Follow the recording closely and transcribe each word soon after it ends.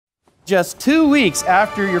just 2 weeks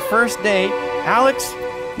after your first date, Alex,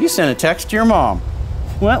 you sent a text to your mom.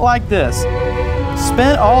 Went like this: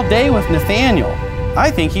 "Spent all day with Nathaniel.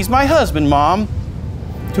 I think he's my husband, Mom."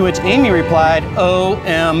 To which Amy replied,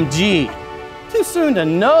 "OMG. Too soon to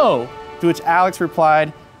know." To which Alex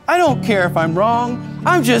replied, "I don't care if I'm wrong.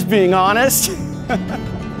 I'm just being honest."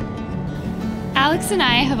 Alex and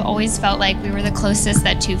I have always felt like we were the closest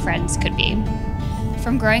that two friends could be.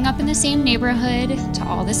 From growing up in the same neighborhood, to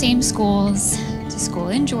all the same schools, to school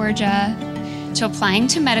in Georgia, to applying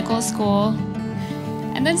to medical school,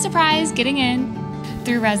 and then surprise, getting in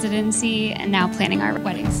through residency, and now planning our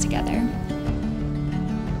weddings together.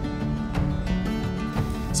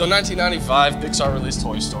 So 1995, Pixar released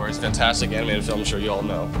Toy Story. It's a fantastic animated film, I'm sure you all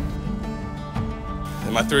know.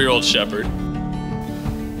 And my 3-year-old Shepherd,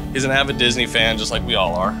 he's an avid Disney fan, just like we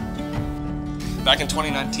all are. Back in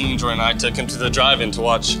 2019, Jordan and I took him to the drive-in to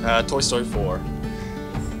watch Toy Story 4.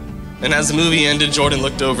 And as the movie ended, Jordan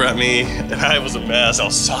looked over at me, and I was a mess. I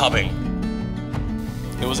was sobbing.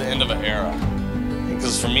 It was the end of an era.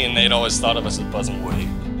 Because for me and Nate, always thought of us as Buzz and Woody.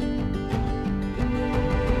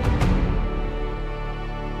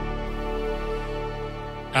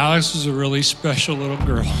 Alex was a really special little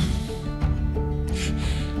girl.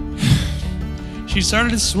 She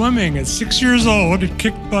started swimming at 6 years old and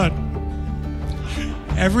kicked butt.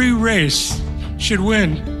 Every race she'd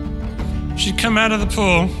win. She'd come out of the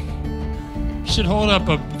pool. She'd hold up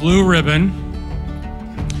a blue ribbon.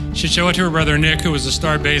 She'd show it to her brother Nick, who was a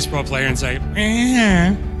star baseball player, and say,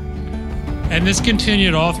 "Eh." And this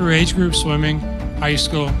continued all through age group swimming, high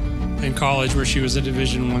school, and college, where she was a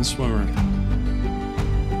Division I swimmer.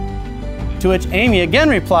 To which Amy again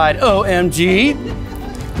replied, "OMG.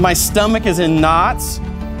 My stomach is in knots,"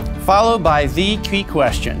 followed by the key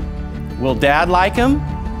question: will Dad like him?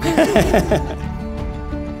 Hello.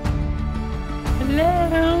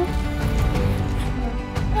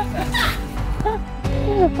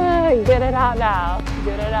 Get it out now.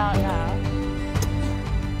 Get it out now.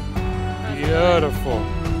 Beautiful.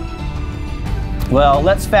 Well,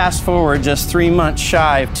 let's fast forward just 3 months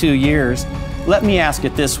shy of 2 years. Let me ask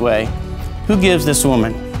it this way: who gives this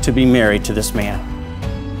woman to be married to this man?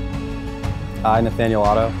 I, Nathaniel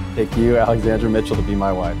Otto, take you, Alexandra Mitchell, to be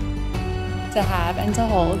my wife. To have and to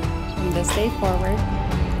hold from this day forward.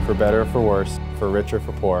 For better or for worse, for richer or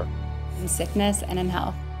for poor. In sickness and in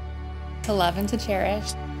health. To love and to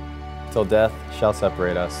cherish. Till death shall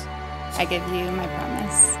separate us. I give you my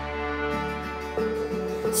promise.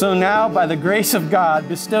 So now, by the grace of God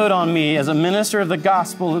bestowed on me as a minister of the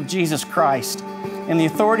gospel of Jesus Christ, and the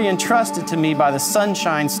authority entrusted to me by the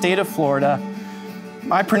Sunshine State of Florida,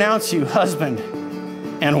 I pronounce you husband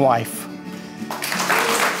and wife.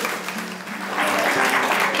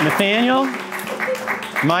 Nathaniel,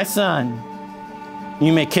 my son,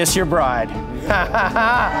 you may kiss your bride.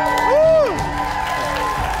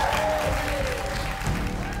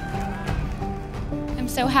 I'm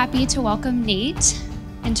so happy to welcome Nate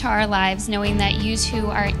into our lives, knowing that you two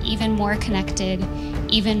are even more connected,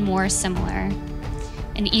 even more similar,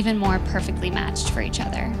 and even more perfectly matched for each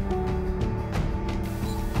other.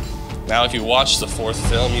 Now, if you watch the 4th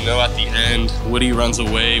film, you know at the end, Woody runs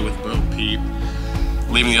away with Bo Peep,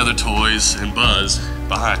 leaving the other toys and Buzz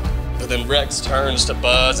behind. But then Rex turns to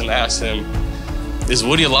Buzz and asks him, "Is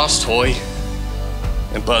Woody a lost toy?"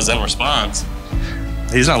 And Buzz then responds,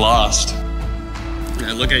 "He's not lost." And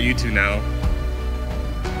I look at you two now.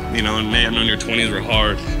 You know, and Nate, I know your 20s were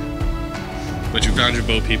hard, but you found your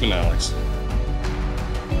Bo Peep and Alex.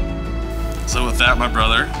 So with that, my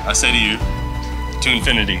brother, I say to you, to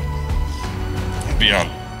infinity and beyond.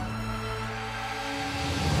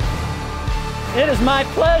 It is my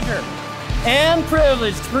pleasure and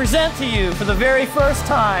privilege to present to you for the very first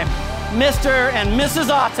time, Mr. and Mrs.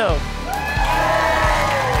 Otto.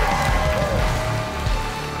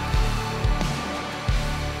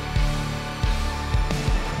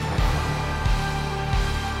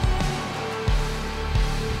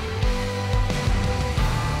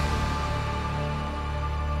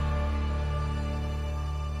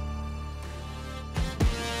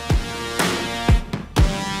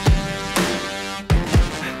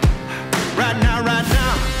 Right now, right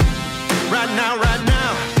now, right now, right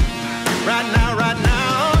now, right now, right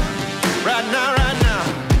now.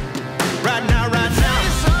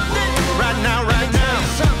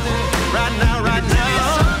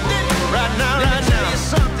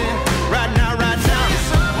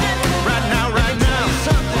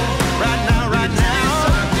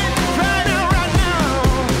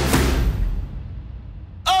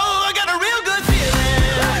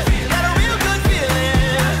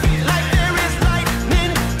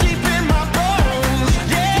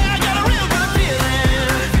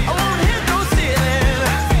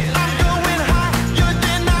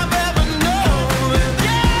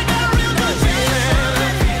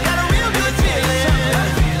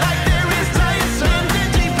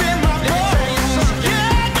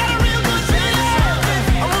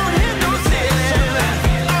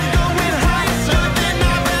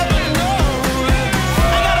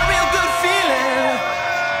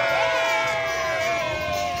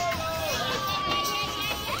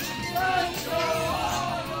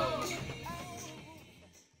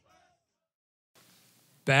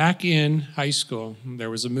 Back in high school, there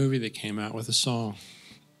was a movie that came out with a song.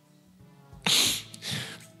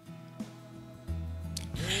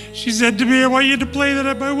 She said to me, I want you to play that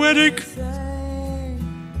at my wedding.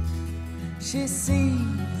 She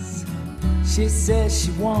sees, she says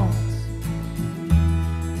she wants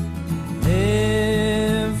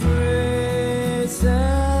everything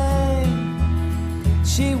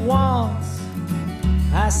she wants.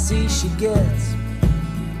 I see she gets.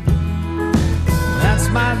 That's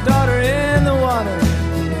my daughter in the water.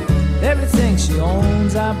 Everything she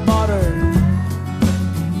owns, I bought her.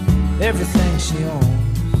 Everything she owns.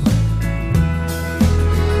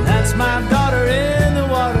 That's my daughter in the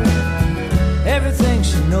water. Everything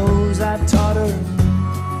she knows, I taught her.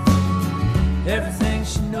 Everything.